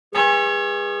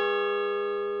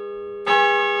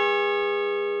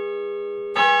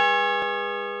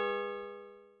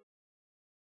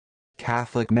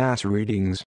Catholic Mass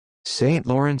readings. St.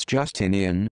 Lawrence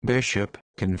Justinian, Bishop,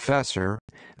 Confessor,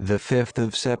 the 5th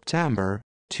of September,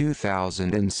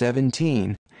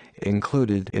 2017.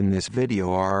 Included in this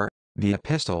video are the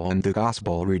Epistle and the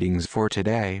Gospel readings for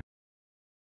today.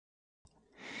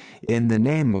 In the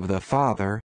name of the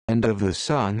Father, and of the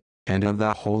Son, and of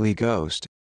the Holy Ghost.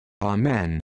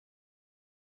 Amen.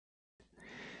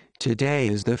 Today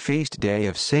is the feast day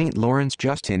of St. Lawrence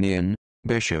Justinian,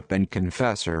 Bishop and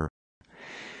Confessor.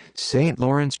 St.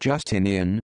 Lawrence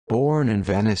Justinian, born in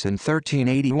Venice in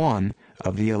 1381,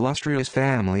 of the illustrious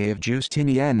family of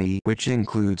Justiniani, which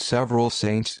includes several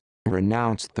saints,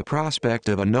 renounced the prospect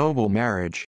of a noble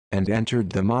marriage, and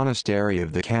entered the monastery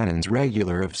of the Canons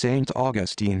Regular of St.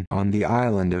 Augustine on the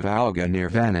island of Alga near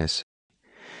Venice.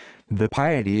 The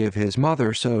piety of his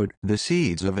mother sowed the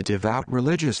seeds of a devout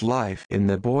religious life in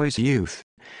the boy's youth.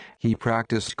 He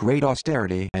practiced great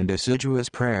austerity and assiduous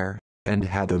prayer, and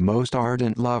had the most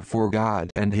ardent love for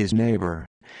God and his neighbor.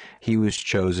 He was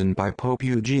chosen by Pope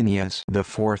Eugenius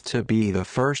IV to be the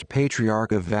first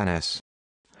Patriarch of Venice.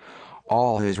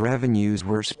 All his revenues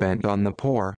were spent on the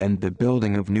poor and the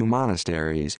building of new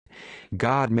monasteries.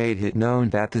 God made it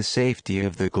known that the safety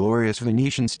of the glorious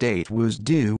Venetian state was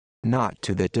due, not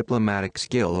to the diplomatic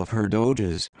skill of her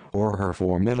doges, or her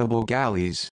formidable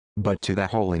galleys, but to the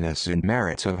holiness and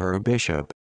merits of her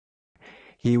bishop.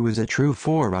 He was a true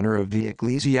forerunner of the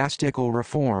ecclesiastical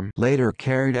reform later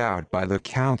carried out by the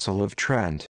Council of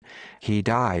Trent. He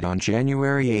died on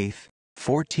January 8,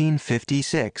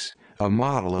 1456, a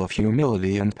model of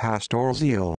humility and pastoral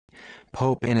zeal.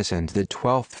 Pope Innocent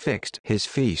XII fixed his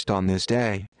feast on this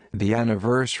day, the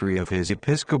anniversary of his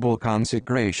episcopal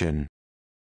consecration.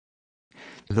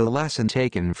 The lesson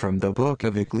taken from the book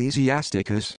of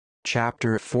Ecclesiasticus,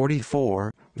 chapter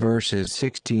 44, verses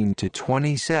 16 to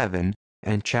 27,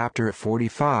 and chapter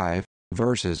 45,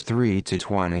 verses 3 to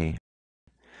 20.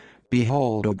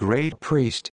 Behold, a great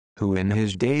priest, who in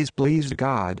his days pleased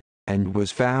God, and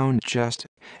was found just,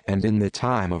 and in the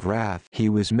time of wrath he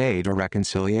was made a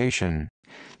reconciliation.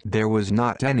 There was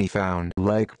not any found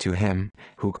like to him,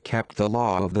 who kept the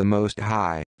law of the Most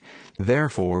High.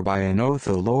 Therefore by an oath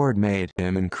the Lord made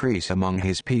him increase among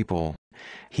his people.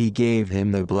 He gave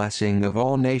him the blessing of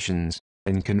all nations,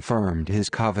 and confirmed his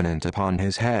covenant upon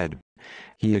his head.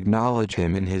 He acknowledged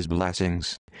him in his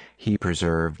blessings. He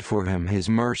preserved for him his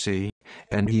mercy,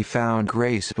 and he found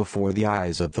grace before the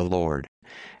eyes of the Lord.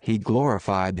 He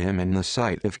glorified him in the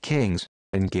sight of kings,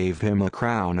 and gave him a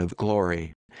crown of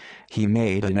glory. He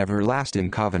made an everlasting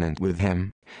covenant with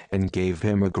him, and gave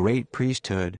him a great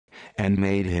priesthood, and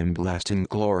made him blessed in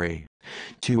glory,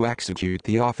 to execute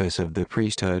the office of the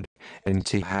priesthood, and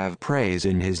to have praise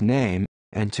in his name,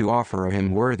 and to offer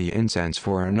him worthy incense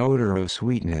for an odor of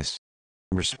sweetness.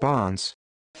 Response: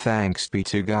 Thanks be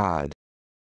to God.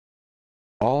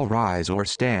 All rise or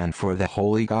stand for the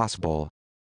Holy Gospel.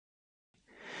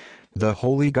 The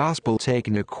Holy Gospel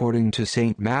taken according to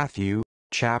St. Matthew,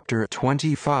 chapter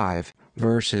 25,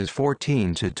 verses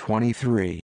 14 to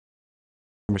 23.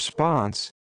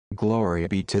 Response: Glory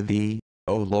be to thee,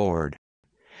 O Lord.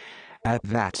 At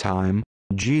that time,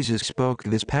 Jesus spoke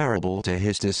this parable to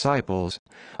his disciples.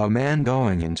 A man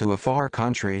going into a far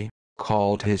country,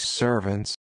 called his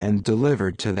servants, and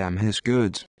delivered to them his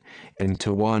goods. And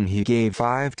to one he gave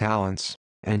 5 talents,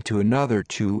 and to another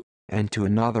 2, and to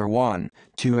another 1,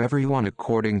 to every one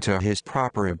according to his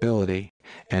proper ability.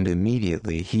 And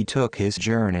immediately he took his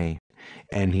journey.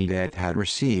 And he that had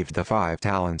received the 5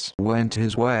 talents went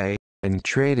his way, and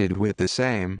traded with the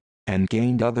same, and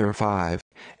gained other 5.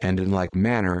 And in like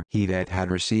manner he that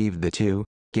had received the 2,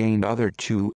 gained other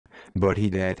 2. But he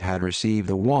that had received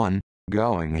the 1,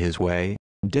 going his way,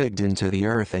 digged into the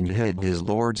earth and hid his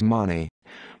Lord's money.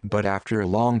 But after a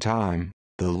long time,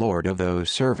 the Lord of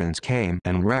those servants came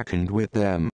and reckoned with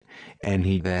them. And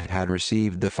he that had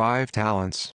received the 5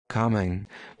 talents, coming,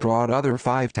 brought other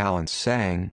 5 talents,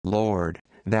 saying, Lord,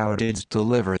 thou didst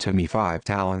deliver to me 5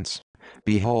 talents.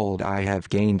 Behold, I have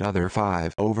gained other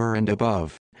 5 over and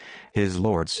above. His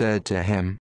Lord said to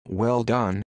him, Well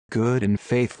done, good and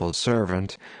faithful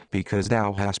servant, because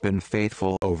thou hast been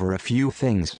faithful over a few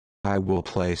things, I will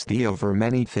place thee over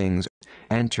many things.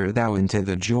 Enter thou into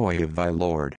the joy of thy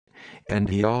Lord. And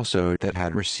he also that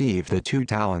had received the 2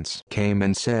 talents came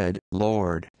and said,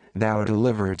 Lord, thou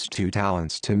deliveredst 2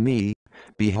 talents to me.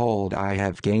 Behold, I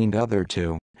have gained other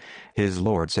 2. His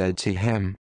Lord said to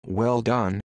him, Well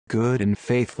done, good and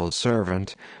faithful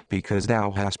servant, because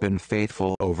thou hast been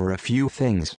faithful over a few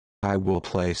things, I will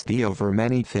place thee over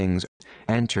many things.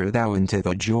 Enter thou into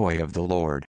the joy of the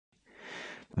Lord.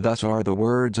 Thus are the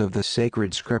words of the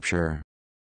sacred Scripture.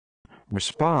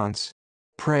 Response: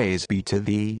 Praise be to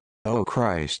thee, O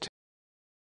Christ.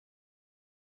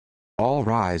 All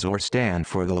rise or stand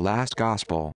for the last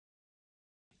Gospel.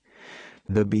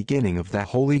 The beginning of the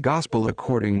Holy Gospel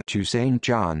according to St.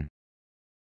 John.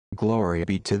 Glory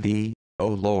be to thee, O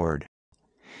Lord.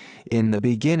 In the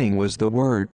beginning was the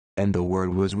Word, and the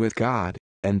Word was with God,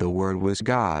 and the Word was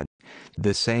God.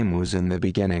 The same was in the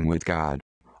beginning with God.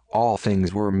 All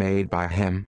things were made by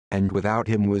him, and without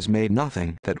him was made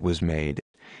nothing that was made.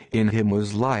 In him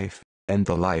was life, and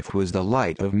the life was the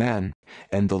light of men,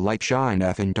 and the light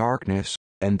shineth in darkness,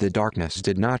 and the darkness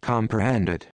did not comprehend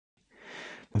it.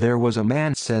 There was a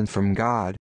man sent from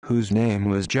God, whose name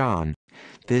was John.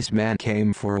 This man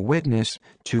came for a witness,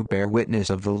 to bear witness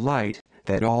of the light,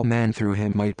 that all men through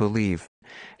him might believe.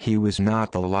 He was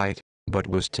not the light, but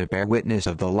was to bear witness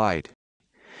of the light.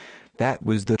 That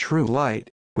was the true light,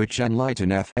 which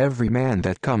enlighteneth every man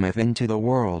that cometh into the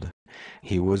world.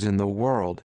 He was in the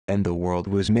world, and the world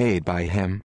was made by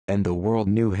him, and the world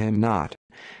knew him not.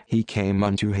 He came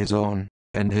unto his own,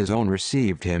 and his own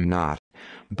received him not.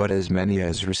 But as many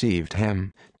as received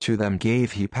him, to them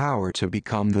gave he power to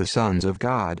become the sons of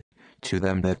God, to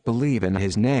them that believe in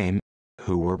his name,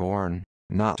 who were born,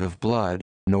 not of blood,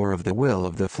 nor of the will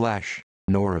of the flesh,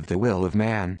 nor of the will of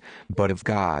man, but of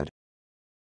God.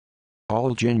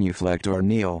 All genuflect or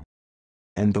kneel.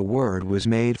 And the Word was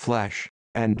made flesh,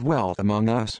 and dwelt among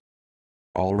us.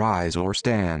 All rise or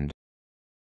stand.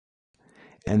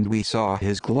 And we saw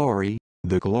his glory,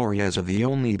 the glory as of the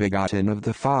only begotten of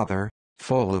the Father,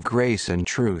 full of grace and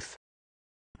truth.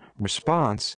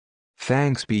 Response: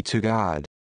 Thanks be to God.